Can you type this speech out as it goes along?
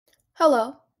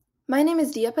Hello, my name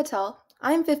is Diya Patel.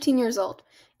 I am 15 years old,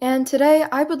 and today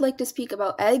I would like to speak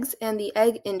about eggs and the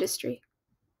egg industry.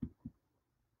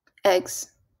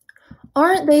 Eggs.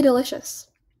 Aren't they delicious?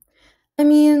 I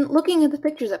mean, looking at the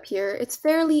pictures up here, it's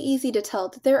fairly easy to tell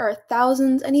that there are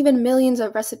thousands and even millions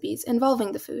of recipes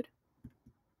involving the food.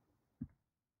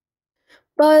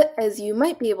 But as you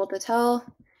might be able to tell,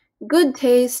 good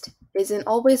taste isn't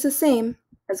always the same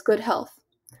as good health.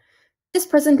 This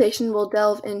presentation will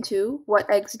delve into what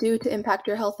eggs do to impact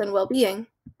your health and well-being,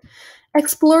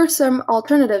 explore some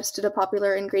alternatives to the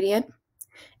popular ingredient,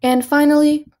 and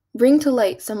finally, bring to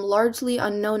light some largely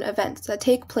unknown events that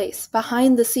take place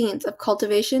behind the scenes of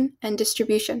cultivation and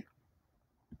distribution.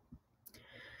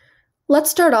 Let's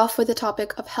start off with the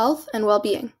topic of health and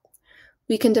well-being.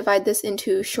 We can divide this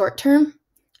into short-term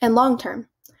and long-term,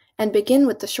 and begin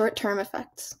with the short-term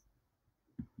effects.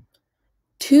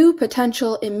 Two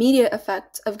potential immediate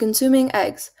effects of consuming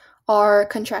eggs are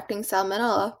contracting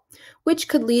salmonella, which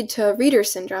could lead to Reader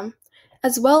syndrome,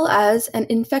 as well as an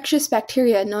infectious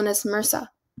bacteria known as MRSA.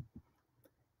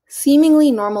 Seemingly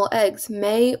normal eggs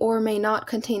may or may not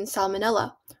contain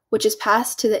salmonella, which is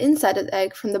passed to the inside of the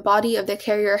egg from the body of the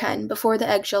carrier hen before the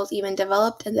eggshells even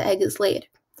developed and the egg is laid.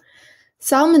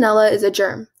 Salmonella is a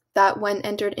germ that, when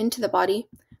entered into the body,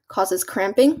 causes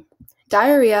cramping,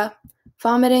 diarrhea,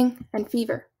 vomiting, and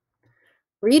fever.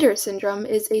 Reader syndrome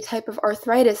is a type of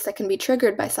arthritis that can be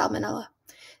triggered by salmonella.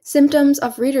 Symptoms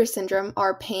of Reader syndrome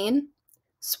are pain,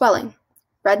 swelling,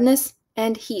 redness,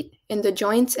 and heat in the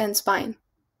joints and spine.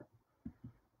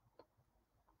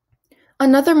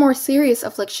 Another more serious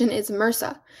affliction is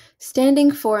MRSA,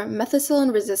 standing for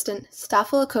methicillin-resistant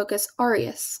Staphylococcus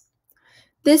aureus.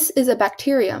 This is a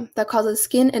bacterium that causes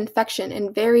skin infection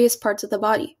in various parts of the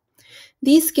body.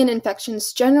 These skin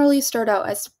infections generally start out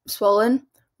as swollen,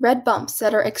 red bumps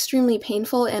that are extremely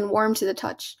painful and warm to the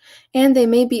touch, and they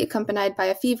may be accompanied by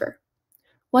a fever.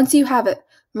 Once you have it,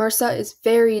 MRSA is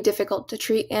very difficult to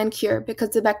treat and cure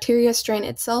because the bacteria strain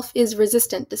itself is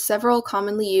resistant to several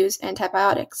commonly used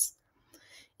antibiotics.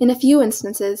 In a few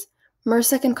instances,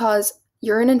 MRSA can cause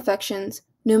urine infections,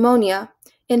 pneumonia,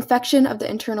 infection of the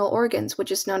internal organs,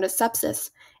 which is known as sepsis,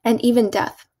 and even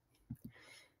death.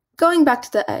 Going back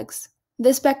to the eggs,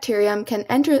 this bacterium can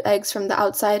enter eggs from the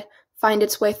outside, find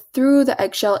its way through the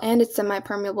eggshell and its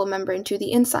semi-permeable membrane to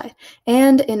the inside,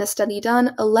 and in a study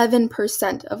done,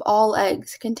 11% of all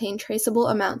eggs contain traceable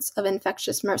amounts of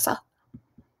infectious MRSA.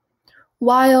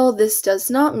 While this does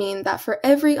not mean that for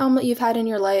every omelet you've had in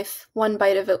your life, one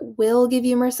bite of it will give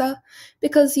you MRSA,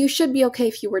 because you should be okay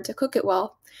if you were to cook it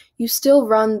well, you still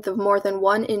run the more than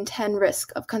 1 in 10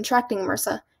 risk of contracting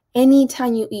MRSA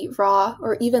anytime you eat raw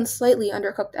or even slightly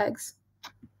undercooked eggs.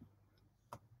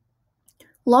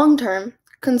 Long-term,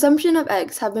 consumption of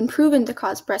eggs have been proven to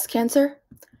cause breast cancer,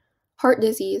 heart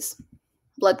disease,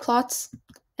 blood clots,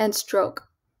 and stroke.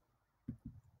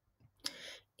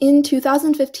 In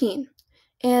 2015,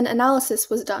 an analysis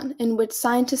was done in which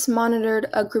scientists monitored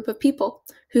a group of people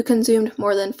who consumed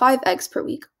more than 5 eggs per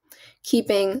week,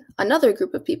 keeping another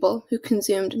group of people who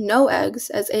consumed no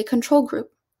eggs as a control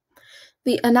group.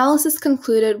 The analysis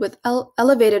concluded with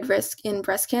elevated risk in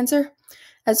breast cancer,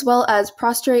 as well as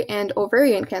prostate and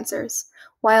ovarian cancers,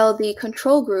 while the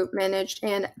control group managed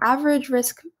an average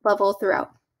risk level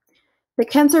throughout. The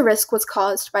cancer risk was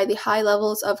caused by the high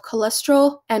levels of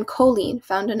cholesterol and choline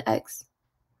found in eggs.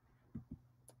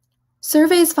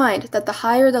 Surveys find that the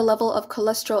higher the level of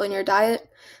cholesterol in your diet,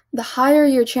 the higher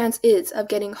your chance is of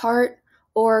getting heart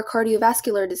or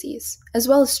cardiovascular disease, as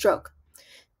well as stroke.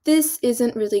 This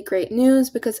isn't really great news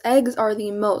because eggs are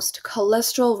the most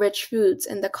cholesterol-rich foods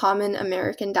in the common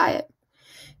American diet.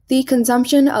 The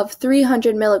consumption of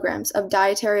 300 milligrams of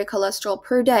dietary cholesterol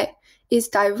per day is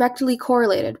directly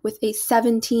correlated with a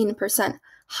 17%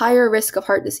 higher risk of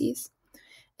heart disease.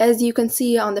 As you can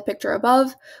see on the picture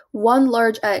above, one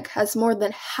large egg has more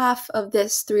than half of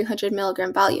this 300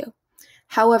 milligram value.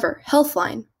 However,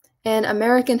 Healthline, an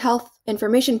American health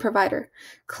information provider,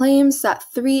 claims that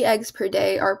 3 eggs per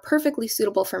day are perfectly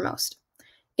suitable for most.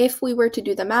 If we were to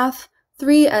do the math,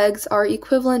 3 eggs are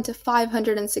equivalent to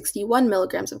 561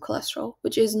 milligrams of cholesterol,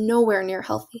 which is nowhere near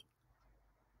healthy.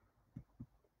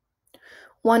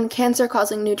 One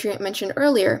cancer-causing nutrient mentioned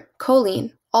earlier,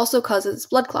 choline, also causes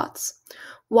blood clots.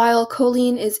 While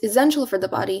choline is essential for the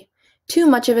body, too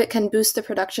much of it can boost the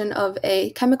production of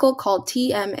a chemical called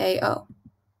TMAO.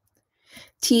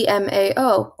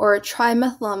 TMAO, or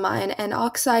trimethylamine N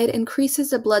oxide,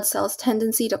 increases the blood cell's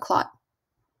tendency to clot.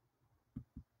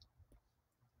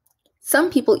 Some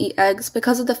people eat eggs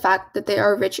because of the fact that they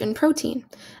are rich in protein,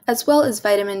 as well as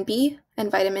vitamin B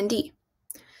and vitamin D.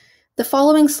 The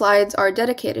following slides are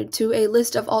dedicated to a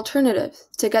list of alternatives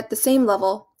to get the same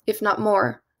level, if not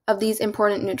more, of these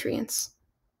important nutrients.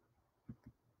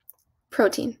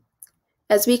 Protein.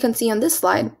 As we can see on this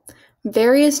slide,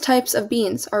 various types of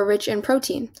beans are rich in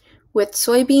protein, with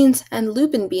soybeans and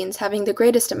lupin beans having the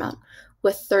greatest amount,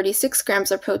 with 36 grams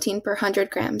of protein per 100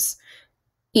 grams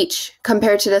each,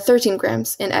 compared to the 13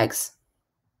 grams in eggs.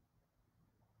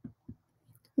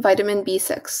 Vitamin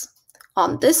B6.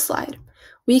 On this slide,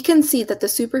 we can see that the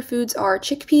superfoods are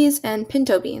chickpeas and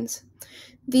pinto beans.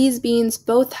 These beans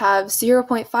both have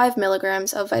 0.5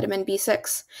 milligrams of vitamin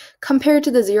B6, compared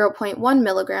to the 0.1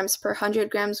 milligrams per 100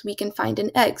 grams we can find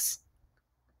in eggs.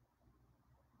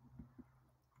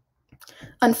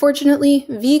 Unfortunately,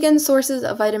 vegan sources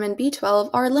of vitamin B12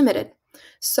 are limited,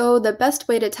 so the best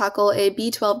way to tackle a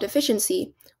B12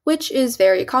 deficiency, which is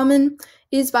very common,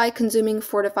 is by consuming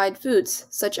fortified foods,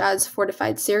 such as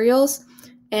fortified cereals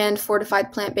and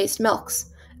fortified plant-based milks,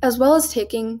 as well as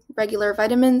taking regular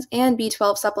vitamins and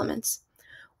B12 supplements.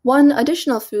 One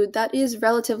additional food that is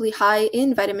relatively high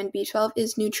in vitamin B12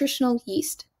 is nutritional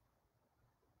yeast.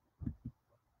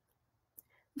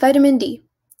 Vitamin D.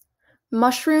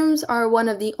 Mushrooms are one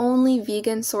of the only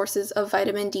vegan sources of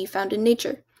vitamin D found in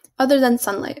nature, other than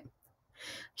sunlight.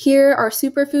 Here, our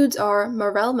superfoods are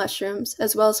morel mushrooms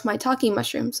as well as maitake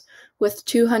mushrooms, with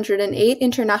 208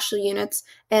 international units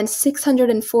and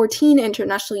 614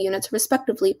 international units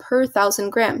respectively per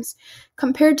 1,000 grams,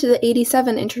 compared to the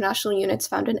 87 international units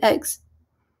found in eggs.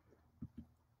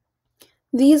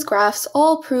 These graphs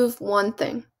all prove one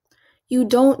thing. You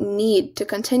don't need to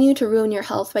continue to ruin your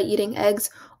health by eating eggs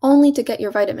only to get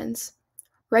your vitamins.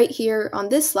 Right here on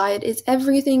this slide is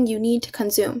everything you need to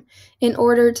consume in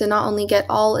order to not only get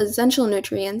all essential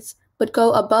nutrients, but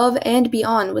go above and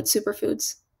beyond with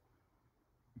superfoods.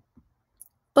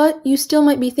 But you still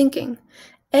might be thinking,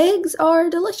 eggs are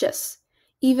delicious.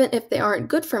 Even if they aren't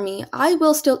good for me, I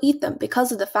will still eat them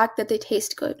because of the fact that they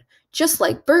taste good, just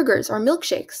like burgers or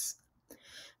milkshakes.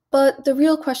 But the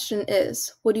real question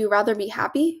is, would you rather be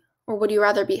happy or would you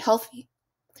rather be healthy?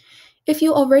 If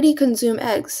you already consume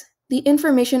eggs, the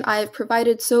information I have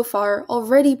provided so far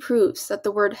already proves that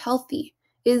the word healthy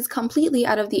is completely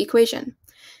out of the equation.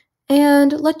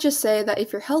 And let's just say that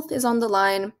if your health is on the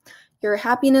line, your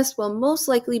happiness will most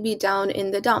likely be down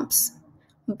in the dumps.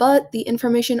 But the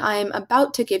information I am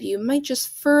about to give you might just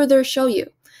further show you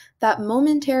that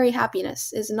momentary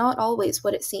happiness is not always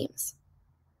what it seems.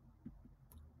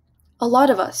 A lot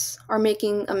of us are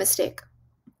making a mistake.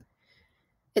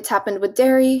 It's happened with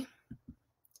dairy,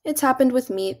 it's happened with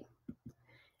meat,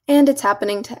 and it's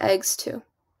happening to eggs too.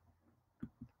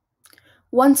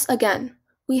 Once again,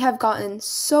 we have gotten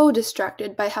so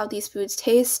distracted by how these foods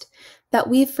taste that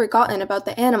we've forgotten about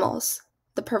the animals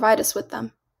that provide us with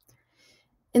them.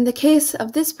 In the case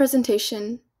of this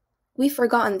presentation, we've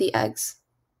forgotten the eggs.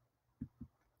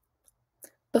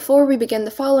 Before we begin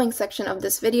the following section of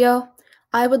this video,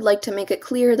 I would like to make it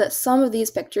clear that some of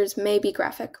these pictures may be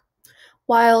graphic.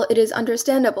 While it is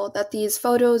understandable that these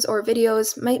photos or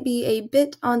videos might be a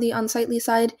bit on the unsightly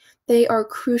side, they are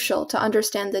crucial to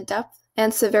understand the depth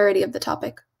and severity of the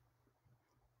topic.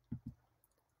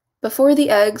 Before the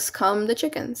eggs come the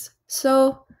chickens.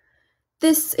 So,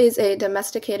 this is a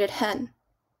domesticated hen.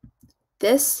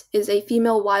 This is a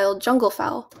female wild jungle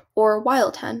fowl, or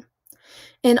wild hen.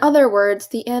 In other words,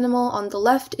 the animal on the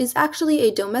left is actually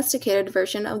a domesticated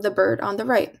version of the bird on the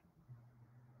right.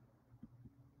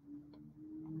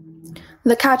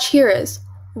 The catch here is,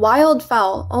 wild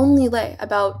fowl only lay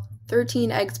about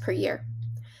 13 eggs per year.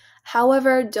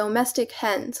 However, domestic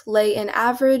hens lay an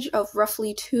average of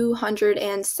roughly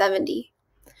 270.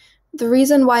 The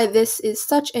reason why this is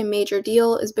such a major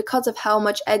deal is because of how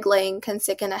much egg laying can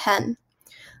sicken a hen.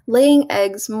 Laying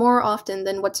eggs more often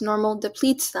than what's normal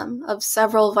depletes them of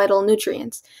several vital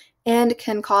nutrients and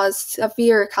can cause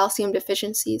severe calcium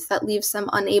deficiencies that leaves them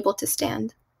unable to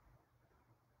stand.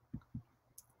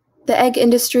 The egg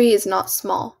industry is not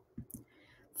small.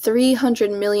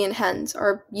 300 million hens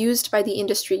are used by the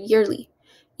industry yearly,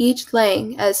 each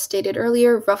laying, as stated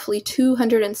earlier, roughly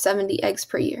 270 eggs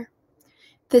per year.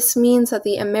 This means that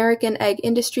the American egg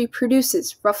industry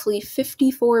produces roughly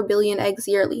 54 billion eggs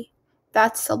yearly.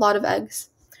 That's a lot of eggs.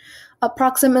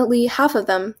 Approximately half of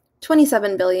them,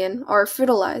 27 billion, are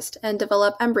fertilized and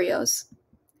develop embryos.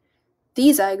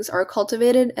 These eggs are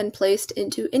cultivated and placed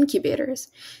into incubators,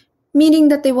 meaning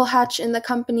that they will hatch in the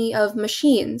company of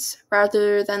machines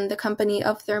rather than the company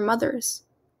of their mothers.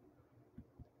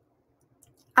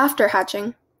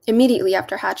 Immediately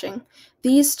after hatching,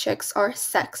 these chicks are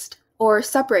sexed, or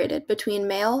separated between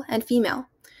male and female.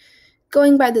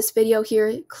 Going by this video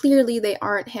here, clearly they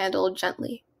aren't handled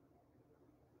gently.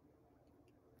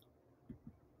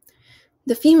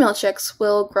 The female chicks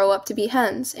will grow up to be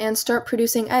hens and start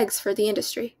producing eggs for the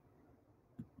industry.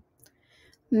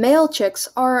 Male chicks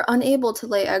are unable to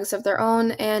lay eggs of their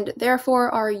own and therefore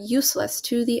are useless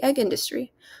to the egg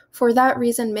industry. For that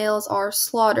reason, males are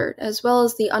slaughtered, as well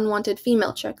as the unwanted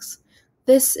female chicks.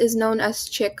 This is known as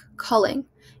chick culling,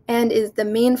 and is the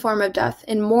main form of death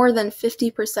in more than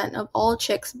 50% of all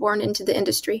chicks born into the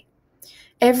industry.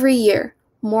 Every year,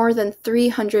 more than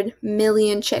 300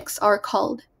 million chicks are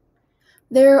culled.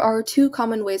 There are two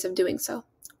common ways of doing so.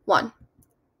 1.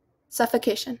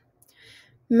 Suffocation.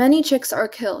 Many chicks are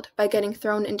killed by getting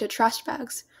thrown into trash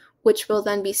bags, which will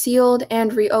then be sealed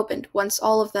and reopened once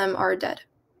all of them are dead.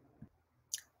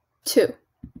 2.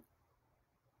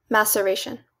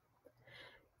 Maceration.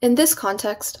 In this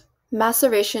context,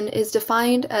 maceration is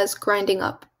defined as grinding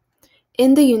up.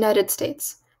 In the United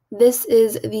States, this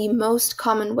is the most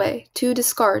common way to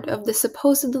discard of the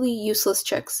supposedly useless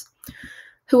chicks,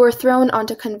 who are thrown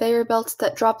onto conveyor belts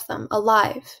that drop them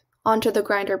alive onto the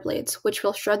grinder blades, which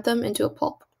will shred them into a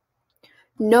pulp.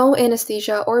 No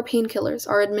anesthesia or painkillers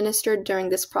are administered during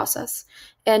this process,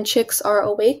 and chicks are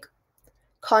awake,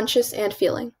 conscious, and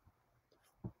feeling.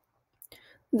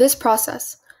 This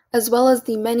process, as well as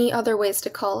the many other ways to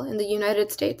cull in the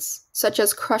United States, such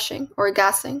as crushing or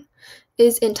gassing,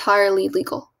 is entirely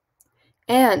legal.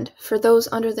 And for those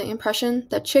under the impression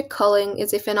that chick culling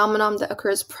is a phenomenon that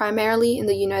occurs primarily in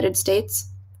the United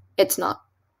States, it's not.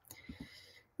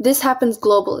 This happens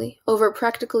globally over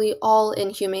practically all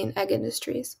inhumane egg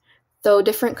industries, though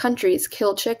different countries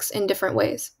kill chicks in different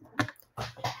ways.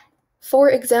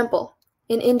 For example,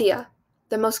 in India,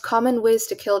 the most common ways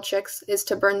to kill chicks is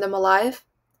to burn them alive,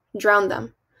 drown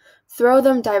them, throw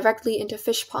them directly into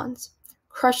fish ponds,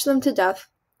 crush them to death,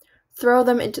 throw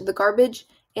them into the garbage,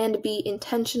 and be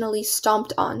intentionally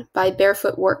stomped on by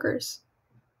barefoot workers.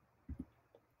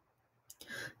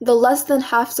 The less than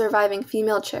half surviving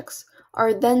female chicks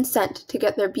are then sent to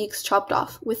get their beaks chopped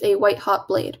off with a white-hot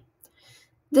blade.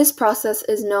 This process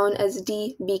is known as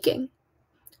de-beaking.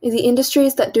 The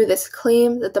industries that do this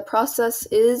claim that the process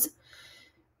is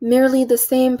merely the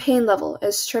same pain level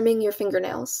as trimming your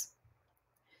fingernails.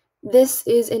 This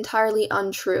is entirely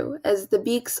untrue, as the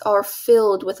beaks are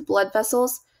filled with blood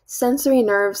vessels, sensory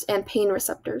nerves, and pain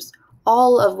receptors,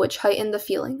 all of which heighten the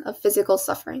feeling of physical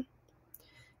suffering.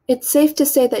 It's safe to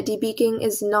say that debeaking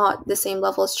is not the same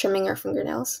level as trimming your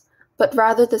fingernails, but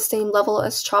rather the same level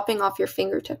as chopping off your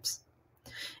fingertips.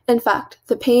 In fact,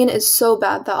 the pain is so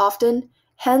bad that often,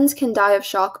 hens can die of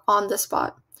shock on the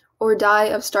spot, or die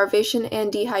of starvation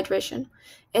and dehydration,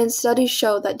 and studies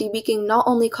show that debeaking not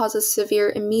only causes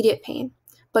severe immediate pain,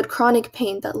 but chronic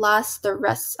pain that lasts the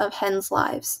rest of hens'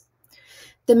 lives.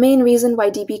 The main reason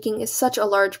why debeaking is such a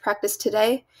large practice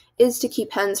today is to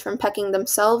keep hens from pecking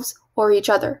themselves or each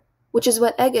other, which is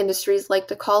what egg industries like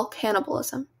to call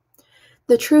cannibalism.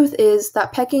 The truth is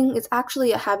that pecking is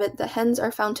actually a habit that hens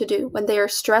are found to do when they are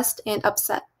stressed and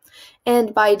upset,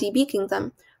 and by debeaking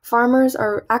them, farmers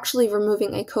are actually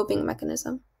removing a coping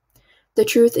mechanism. The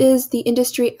truth is, the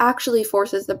industry actually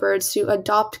forces the birds to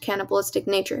adopt cannibalistic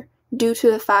nature due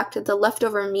to the fact that the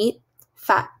leftover meat,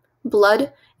 fat,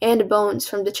 blood, and bones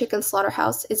from the chicken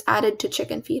slaughterhouse is added to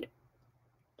chicken feed.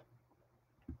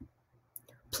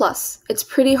 Plus, it's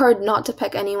pretty hard not to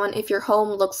peck anyone if your home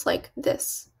looks like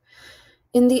this.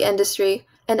 In the industry,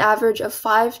 an average of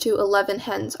 5 to 11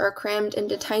 hens are crammed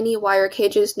into tiny wire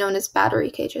cages known as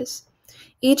battery cages.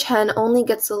 Each hen only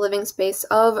gets the living space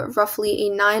of roughly a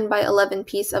 9 by 11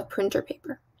 piece of printer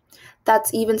paper.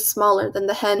 That's even smaller than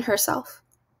the hen herself.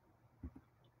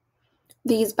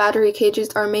 These battery cages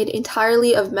are made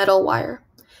entirely of metal wire.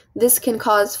 This can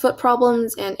cause foot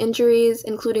problems and injuries,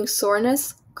 including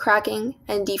soreness, cracking,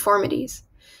 and deformities.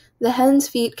 The hen's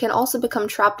feet can also become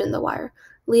trapped in the wire,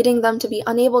 leading them to be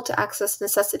unable to access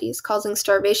necessities, causing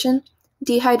starvation,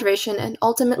 dehydration, and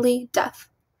ultimately death.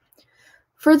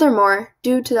 Furthermore,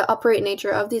 due to the upright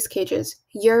nature of these cages,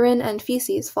 urine and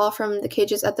feces fall from the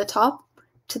cages at the top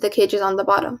to the cages on the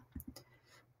bottom.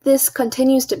 This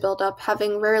continues to build up,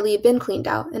 having rarely been cleaned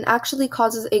out, and actually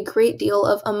causes a great deal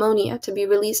of ammonia to be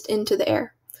released into the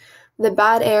air. The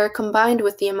bad air combined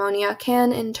with the ammonia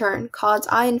can, in turn, cause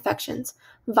eye infections,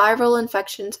 viral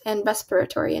infections, and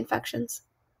respiratory infections.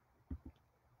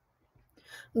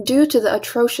 Due to the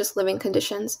atrocious living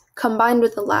conditions, combined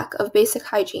with the lack of basic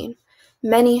hygiene,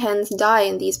 many hens die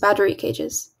in these battery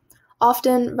cages.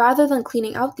 Often, rather than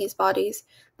cleaning out these bodies,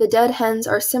 the dead hens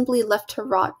are simply left to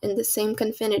rot in the same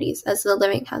confinities as the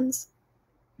living hens.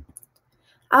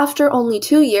 After only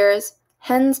 2 years,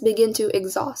 hens begin to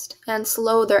exhaust and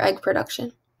slow their egg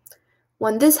production.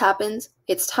 When this happens,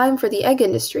 it's time for the egg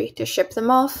industry to ship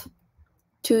them off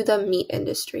to the meat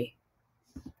industry.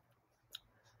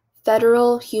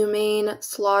 Federal humane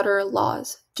slaughter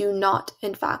laws do not,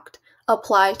 in fact,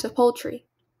 apply to poultry.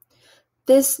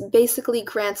 This basically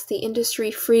grants the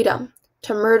industry freedom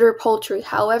to murder poultry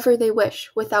however they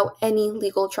wish without any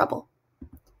legal trouble.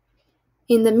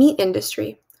 In the meat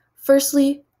industry,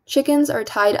 firstly, chickens are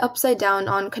tied upside down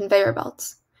on conveyor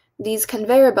belts. These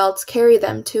conveyor belts carry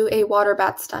them to a water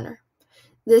bath stunner.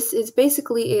 This is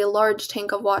basically a large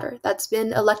tank of water that's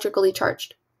been electrically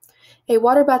charged. A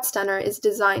water bath stunner is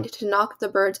designed to knock the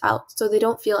birds out so they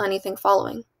don't feel anything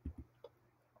following.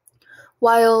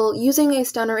 While using a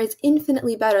stunner is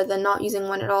infinitely better than not using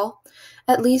one at all,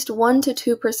 at least 1 to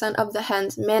 2% of the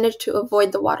hens manage to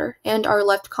avoid the water and are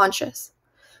left conscious.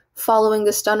 Following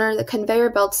the stunner, the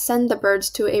conveyor belts send the birds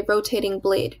to a rotating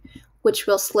blade, which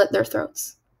will slit their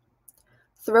throats.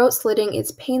 Throat slitting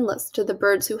is painless to the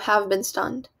birds who have been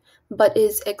stunned, but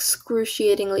is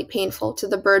excruciatingly painful to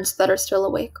the birds that are still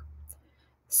awake.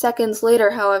 Seconds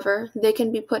later, however, they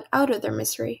can be put out of their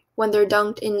misery when they're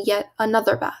dunked in yet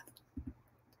another bath,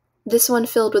 this one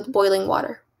filled with boiling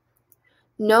water.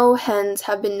 No hens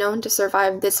have been known to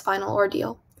survive this final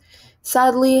ordeal.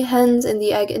 Sadly, hens in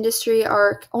the egg industry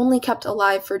are only kept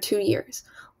alive for 2 years,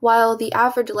 while the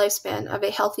average lifespan of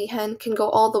a healthy hen can go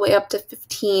all the way up to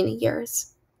 15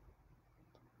 years.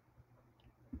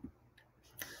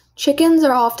 Chickens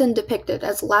are often depicted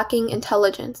as lacking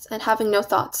intelligence and having no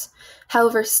thoughts.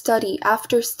 However, study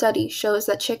after study shows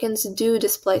that chickens do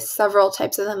display several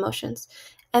types of emotions,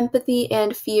 empathy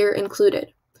and fear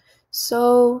included.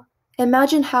 So,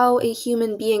 imagine how a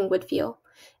human being would feel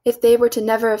if they were to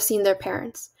never have seen their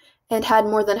parents and had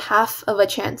more than half of a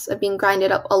chance of being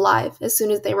grinded up alive as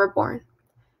soon as they were born.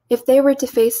 If they were to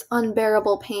face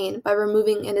unbearable pain by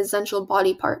removing an essential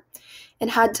body part and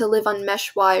had to live on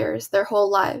mesh wires their whole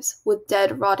lives with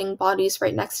dead, rotting bodies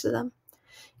right next to them.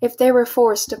 If they were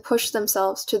forced to push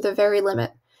themselves to the very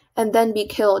limit and then be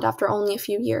killed after only a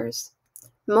few years.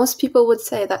 Most people would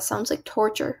say that sounds like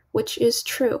torture, which is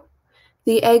true.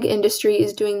 The egg industry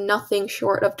is doing nothing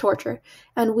short of torture,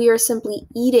 and we are simply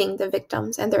eating the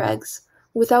victims and their eggs,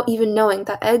 without even knowing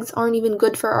that eggs aren't even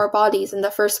good for our bodies in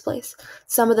the first place,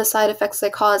 some of the side effects they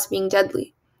cause being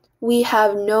deadly. We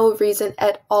have no reason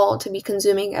at all to be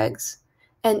consuming eggs,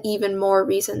 and even more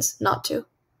reasons not to.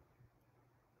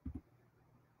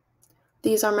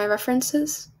 These are my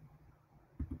references.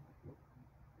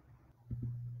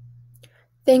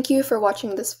 Thank you for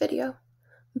watching this video.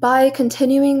 By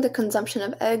continuing the consumption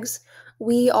of eggs,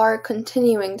 we are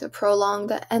continuing to prolong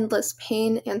the endless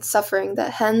pain and suffering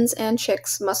that hens and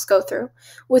chicks must go through,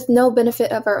 with no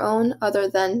benefit of our own other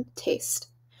than taste.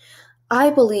 I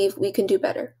believe we can do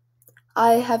better.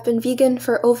 I have been vegan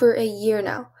for over a year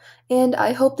now, and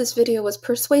I hope this video was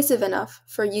persuasive enough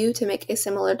for you to make a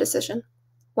similar decision.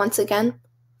 Once again,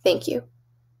 thank you.